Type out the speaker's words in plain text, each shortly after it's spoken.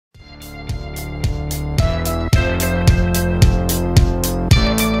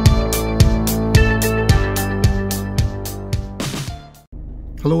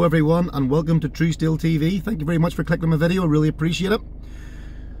Hello everyone and welcome to TrueSteel TV. Thank you very much for clicking on my video, I really appreciate it.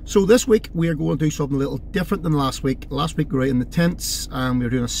 So this week we are going to do something a little different than last week. Last week we were out in the tents and we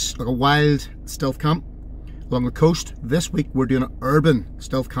were doing a wild stealth camp along the coast. This week we're doing an urban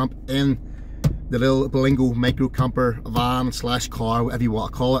stealth camp in the little Bilingo micro camper van slash car, whatever you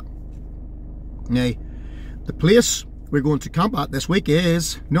want to call it. Now, the place we're going to camp at this week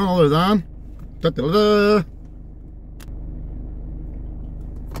is none other than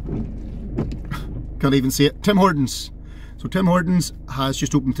can't even see it, Tim Hortons. So Tim Hortons has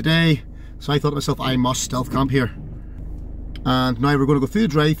just opened today, so I thought to myself, I must stealth camp here. And now we're going to go through the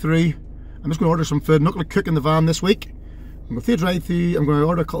drive-through. I'm just going to order some food. I'm not going to cook in the van this week. I'm going to go through the drive-through, I'm going to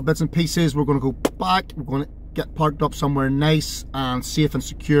order a couple bits and pieces, we're going to go back, we're going to get parked up somewhere nice and safe and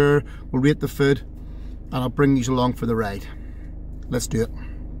secure. We'll rate the food and I'll bring these along for the ride. Let's do it.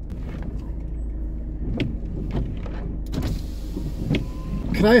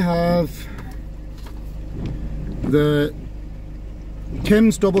 Can I have the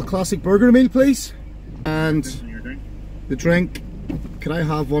Tim's double classic burger meal, please? And the drink. Can I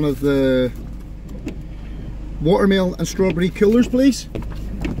have one of the watermelon and strawberry coolers, please?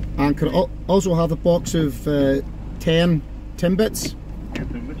 And can I also have a box of 10 Timbits? Yeah,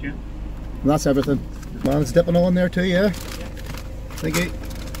 Timbits, yeah. That's everything. Man, it's dipping on there too, yeah? Thank you.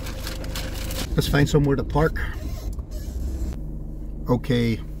 Let's find somewhere to park.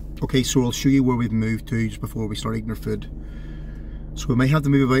 Okay, so I'll show you where we've moved to just before we start eating our food. So we might have to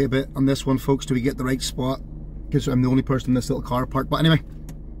move about a bit on this one, folks, till we get the right spot, because I'm the only person in this little car park. But anyway,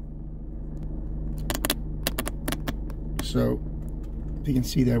 so if you can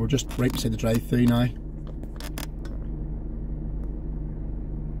see there, we're just right beside the drive-through now,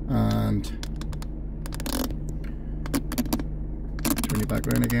 and turn you back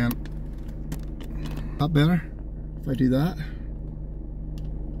around again. That better if I do that.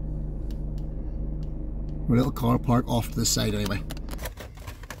 Our little car park off to the side anyway.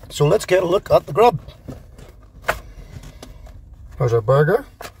 So let's get a look at the grub. There's our burger,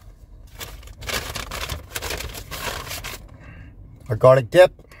 our garlic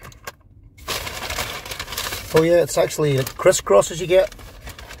dip. Oh yeah, it's actually like crisscross as you get.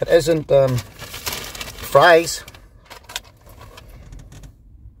 It isn't fries.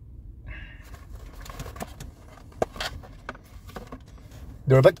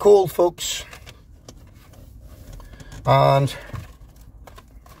 They're a bit cold, folks. And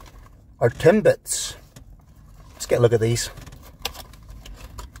our Timbits. Let's get a look at these.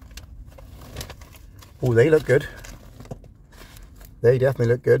 Oh, they look good. They definitely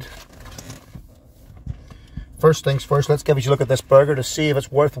look good. First things first, let's give you a look at this burger to see if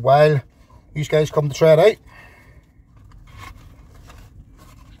it's worthwhile. You guys come to try it out.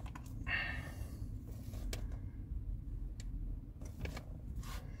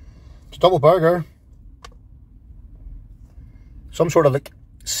 It's a double burger. Some sort of like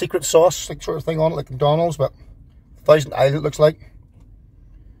secret sauce like sort of thing on it, like McDonald's, but Thousand Island it looks like.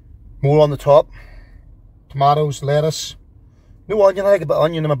 More on the top. Tomatoes, lettuce. No onion, I like a bit of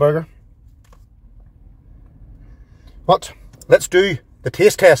onion in my burger. But let's do the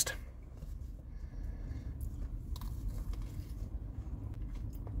taste test.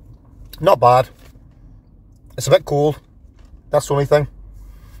 Not bad. It's a bit cold. That's the only thing.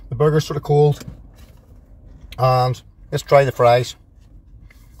 The burger's sort of cold. And let's try the fries.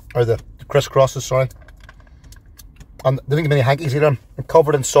 Or the crisscrosses, sorry. And they didn't give me any hankies either. I'm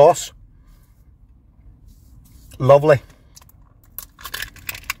covered in sauce. Lovely.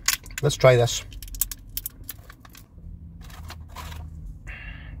 Let's try this.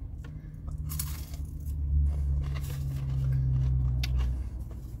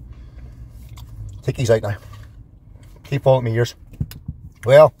 Take these out now. Keep falling in my ears.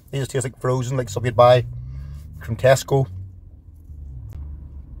 Well, these taste like frozen, like something you'd buy from Tesco.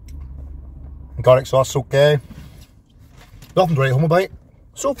 Garlic sauce, okay. Nothing to write home about.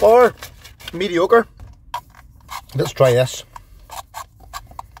 So far, mediocre. Let's try this.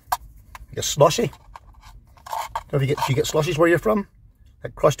 Get slushy. Don't know if you get slushies where you're from,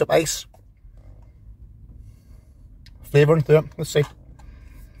 like crushed up ice. Flavouring to it. Let's see.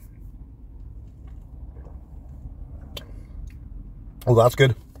 Oh, that's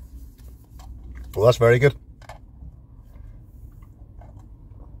good. Oh, that's very good.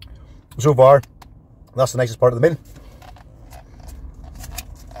 So far, that's the nicest part of the meal.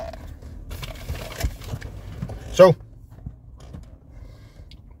 So,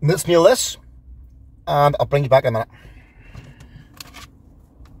 let's nail this, and I'll bring you back in a minute.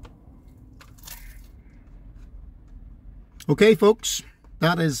 Okay, folks,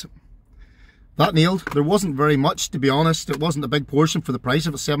 that is that nailed. There wasn't very much, to be honest. It wasn't a big portion for the price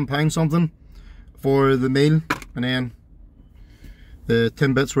of it, £7 something for the meal, and then the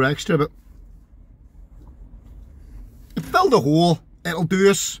 10 bits were extra, but it filled a hole. It'll do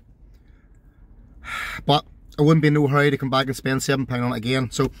us, but I wouldn't be in no hurry to come back and spend £7 on it again.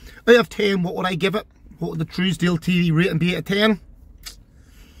 So out of 10, what would I give it? What would the Truesdale TV rating be out of 10?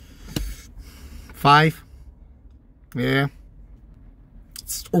 5. Yeah,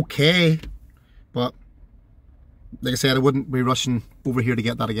 it's okay, but like I said, I wouldn't be rushing over here to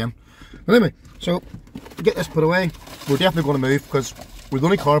get that again. But anyway, so to get this put away, we're definitely going to move because we're the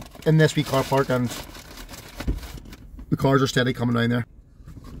only car in this wee car park and the cars are steady coming down there.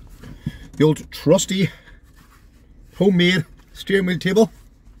 The old trusty homemade steering wheel table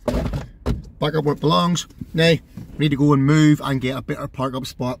back up where it belongs. Now we need to go and move and get a better park up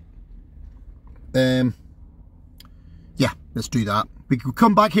spot. Yeah, let's do that. We could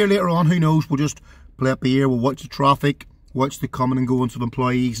come back here later on, who knows. We'll just play up here, we'll watch the traffic, watch the coming and going of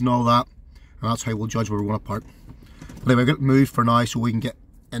employees and all that, and that's how we'll judge where we're going to park. But anyway, I've got to move for now so we can get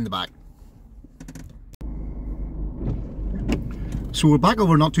in the back. So we're back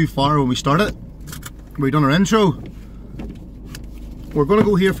over not too far when we started. We've done our intro. We're going to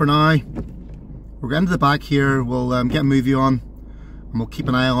go here for now. We're getting to the back here, we'll get a movie on, and we'll keep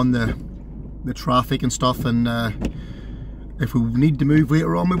an eye on the traffic and stuff, and if we need to move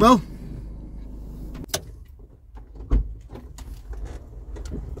later on, we will.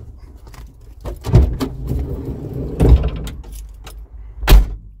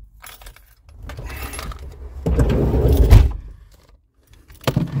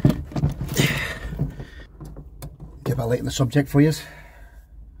 Get a bit late in the subject for you.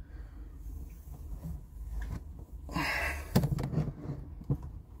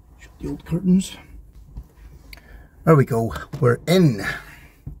 The old curtains. There we go, we're in.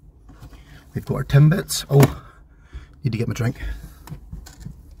 We've got our Timbits. Oh, need to get my drink.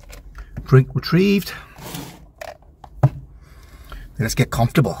 Drink retrieved. Let's get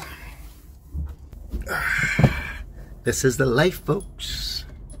comfortable. This is the life, folks.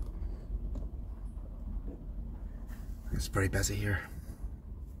 It's very busy here.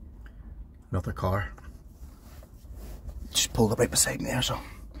 Another car. Just pulled up right beside me there, so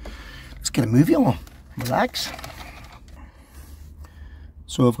let's get a movie on. Relax.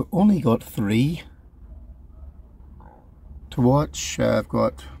 So I've only got 3 to watch. I've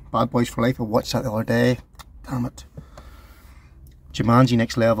got Bad Boys for Life. I watched that the other day. Damn it. Jumanji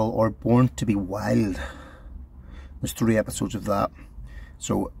Next Level or Born to be Wild. There's 3 episodes of that.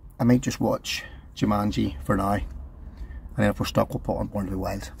 So I might just watch Jumanji for now. And then if we're stuck, we'll put on Born to be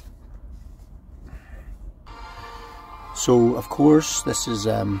Wild. So of course this is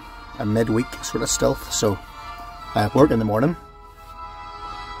a midweek sort of stealth. So I have work in the morning.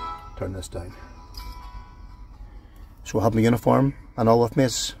 Turn this down. So I'll have my uniform and all with me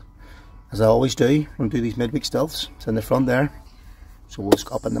as I always do when I do these midweek stealths. It's in the front there. So we'll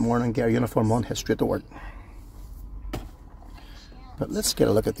just up in the morning, get our uniform on, head straight to work. But let's get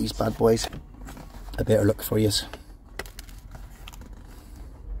a look at these bad boys. A better look for you.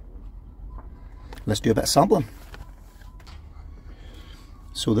 Let's do a bit of sampling.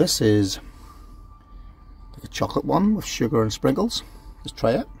 So this is like a chocolate one with sugar and sprinkles. Let's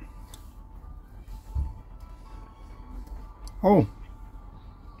try it. Oh,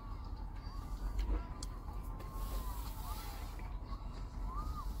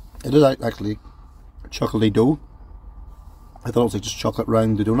 it is actually a chocolatey dough. I thought it was like just chocolate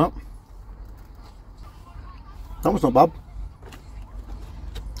round the donut. That was not bad.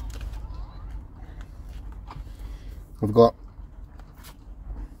 We've got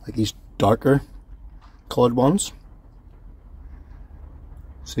like these darker coloured ones.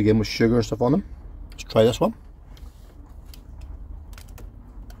 So again with sugar and stuff on them. Let's try this one.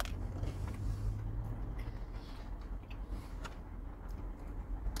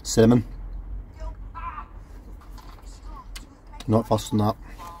 Cinnamon. Not fussed on that.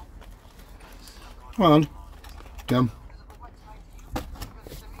 Well done. Yeah.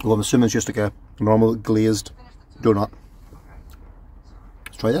 Well, I'm assuming it's just like a normal glazed donut.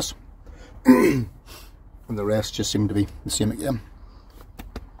 Let's try this. And the rest just seem to be the same again.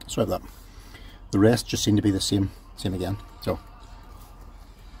 Sorry about that. The rest just seem to be the same again. So.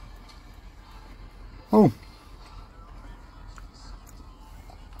 Oh.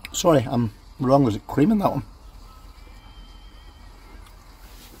 Sorry, I'm wrong. There's a cream in that one.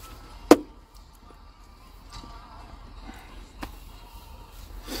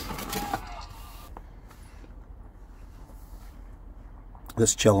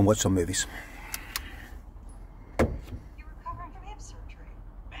 Let's chill and watch some movies. You're recovering from hip surgery.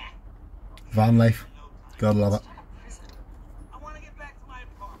 Van life, gotta love it.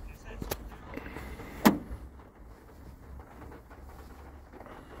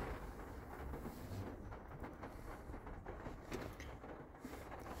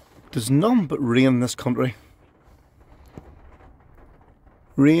 There's none but rain in this country.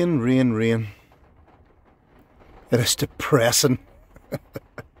 Rain, rain, rain. It is depressing.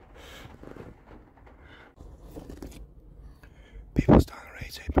 People standing right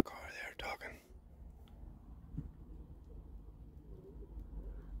outside my car there talking.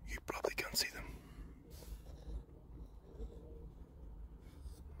 You probably can't see them.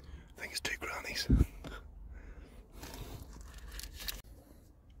 I think it's two grannies.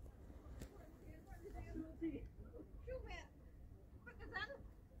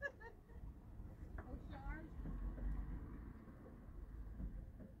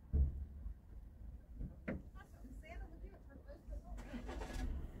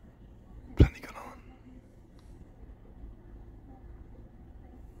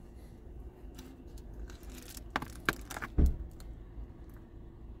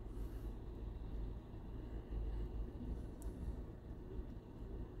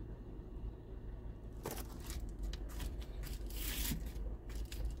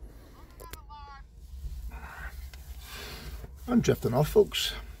 I'm drifting off,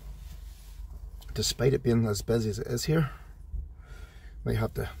 folks. Despite it being as busy as it is here, might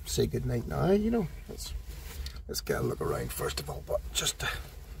have to say goodnight now, you know. Let's get a look around first of all, but just to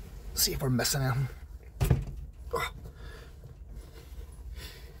see if we're missing anything. Oh.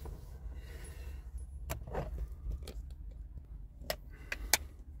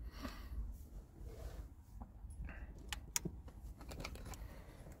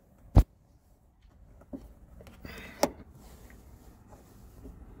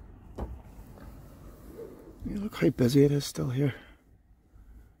 Look how busy it is still here.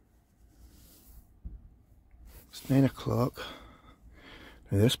 It's 9 o'clock.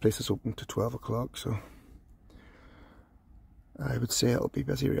 Now this place is open to 12 o'clock, so I would say it'll be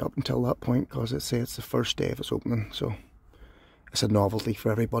busy right up until that point, because I'd say it's the first day of its opening, so it's a novelty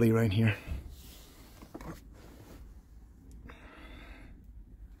for everybody around here.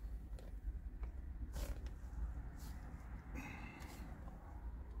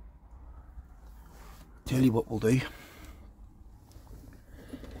 Tell you what we'll do.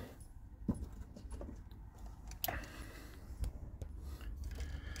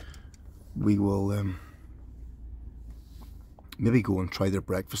 We will maybe go and try their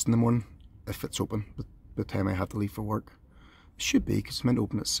breakfast in the morning if it's open. By the time I have to leave for work, it should be, because it's meant to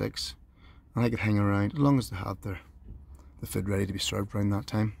open at 6, and I could hang around as long as they have the food ready to be served around that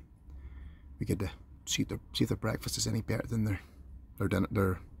time. We get to see if their breakfast is any better than their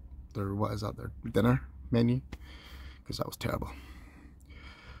dinner. Their what is that? Their dinner menu, because that was terrible.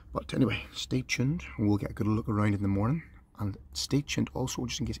 But anyway, stay tuned and we'll get a good look around in the morning, and stay tuned also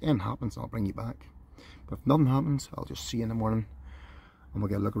just in case anything happens. I'll bring you back, but if nothing happens, I'll just see you in the morning and we'll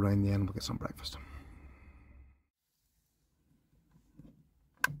get a look around the end and we'll get some breakfast.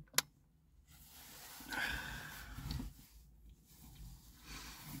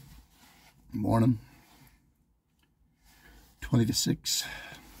 Morning, 20 to 6.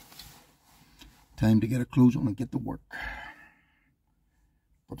 Time to get our clothes on and get to work.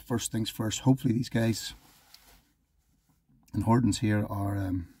 But first things first, hopefully these guys in Hortons here are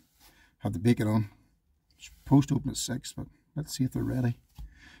have the bacon on. It's supposed to open at 6, but let's see if they're ready.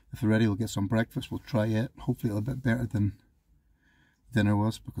 If they're ready, we'll get some breakfast. We'll try it. Hopefully a little bit better than dinner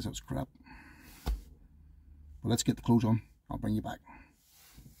was, because it was crap. But let's get the clothes on. I'll bring you back.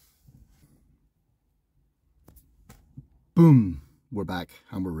 Boom! We're back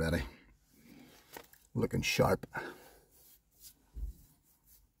and we're ready. Looking sharp.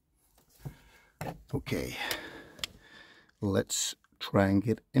 Okay, let's try and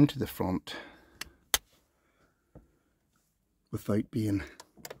get into the front without being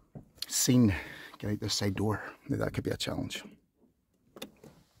seen. Get out this side door. Now that could be a challenge.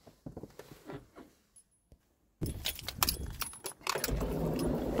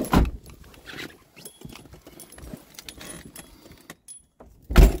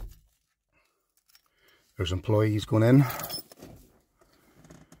 There's employees going in,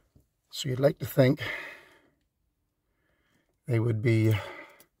 so you'd like to think they would be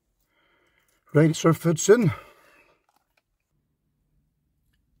ready to serve food soon.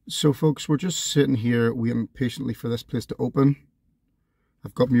 So folks, we're just sitting here waiting patiently for this place to open.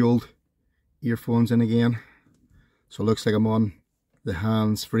 I've got my old earphones in again, so it looks like I'm on the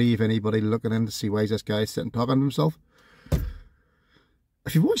hands-free if anybody looking in to see why is this guy sitting talking to himself.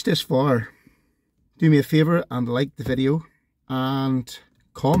 If you've watched this far, do me a favour and like the video and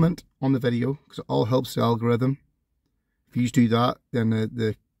comment on the video, because it all helps the algorithm. If you do that, then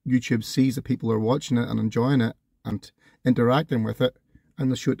the YouTube sees that people are watching it and enjoying it and interacting with it, and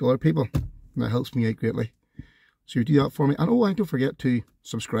they'll show it to other people, and that helps me out greatly. So you do that for me. And oh, don't forget to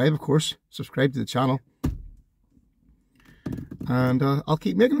subscribe, of course. Subscribe to the channel, and I'll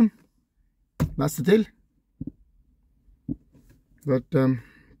keep making them. That's the deal. But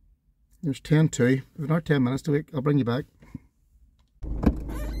there's 10:02. We've another 10 minutes to wait. I'll bring you back.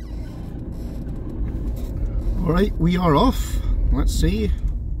 Alright, we are off. Let's see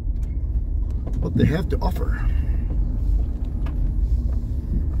what they have to offer.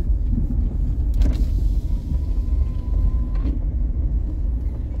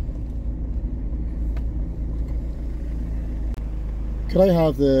 Could I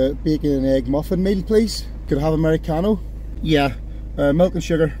have the bacon and egg muffin meal, please? Could I have Americano? Yeah, milk and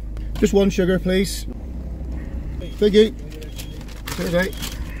sugar. Just one sugar, please. Thank you. Okay.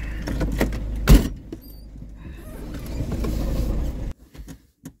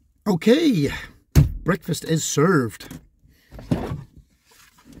 Okay, breakfast is served.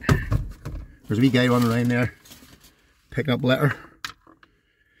 There's a wee guy running around there, picking up litter.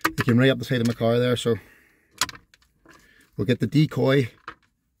 He came right up the side of my car there, so we'll get the decoy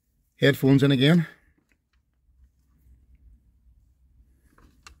headphones in again.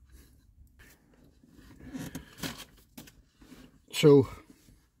 So,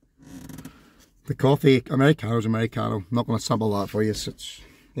 the coffee, Americano's Americano. I'm not going to sample that for you.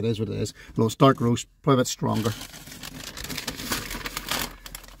 It is what it is. Although it's dark roast, probably a bit stronger.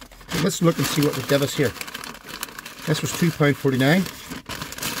 So let's look and see what they give us here. This was £2.49.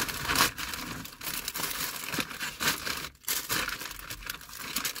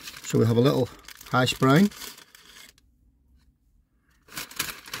 So we have a little hash brown.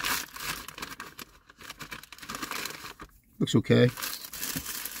 Looks okay.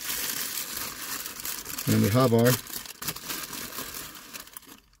 And then we have our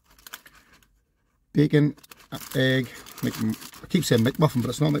bacon, egg, I keep saying McMuffin, but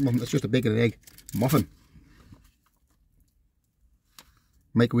it's not McMuffin, it's just a bacon and egg muffin.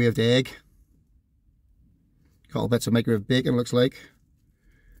 Microwaved egg. Couple bits of microwaved bacon, looks like.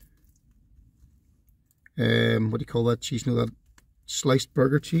 What do you call that cheese? You know, that sliced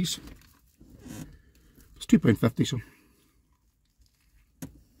burger cheese? It's £2.50, so.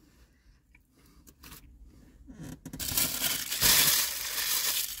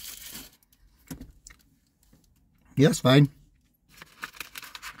 Yeah, that's fine.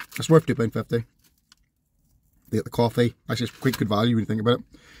 It's worth £2.50. They get the coffee. Actually, it's quite good value when you think about it.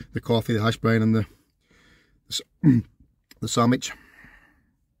 The coffee, the hash brown, and the sandwich.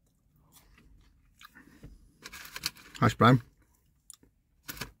 Hash brown.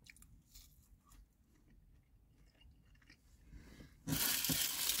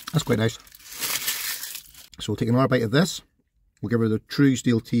 That's quite nice. So we'll take another bite of this. We'll give her the True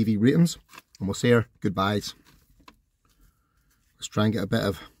Steel TV ratings, and we'll say her goodbyes. Let's try and get a bit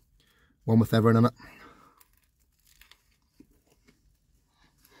of one with everything in it.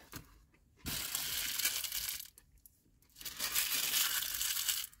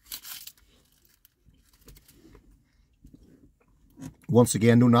 Once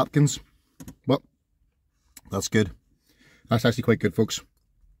again, no napkins, but that's good. That's actually quite good, folks.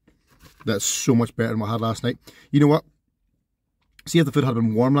 That's so much better than what I had last night. You know what? See, if the food had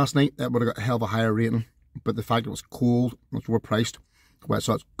been warm last night, that would have got a hell of a higher rating. But the fact it was cold, it was overpriced. Well,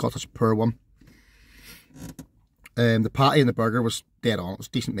 so it's got such a poor one. The patty and the burger was dead on. It was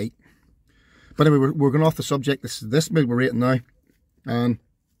decent meat. But anyway, we're going off the subject. This meal we're rating now, and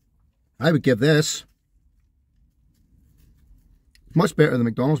I would give this much better than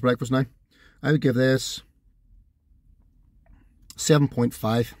McDonald's breakfast now. I would give this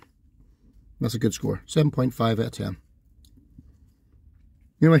 7.5. That's a good score. 7.5 out of 10.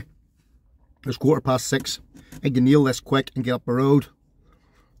 Anyway, it's 6:15. I can nail this quick and get up the road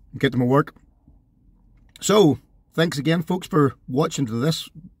and get to my work. So, thanks again, folks, for watching to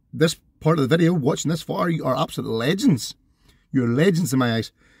this part of the video. Watching this far, you are absolute legends. You're legends in my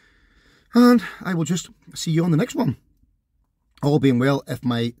eyes. And I will just see you on the next one. All being well, if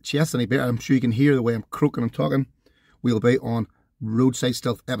my chest's any better, I'm sure you can hear the way I'm croaking and talking. We'll be on Roadside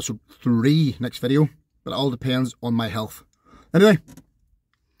Stealth episode 3 next video. But it all depends on my health. Anyway,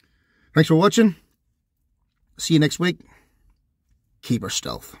 thanks for watching. See you next week. Keep her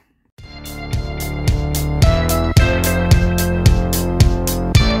stealth.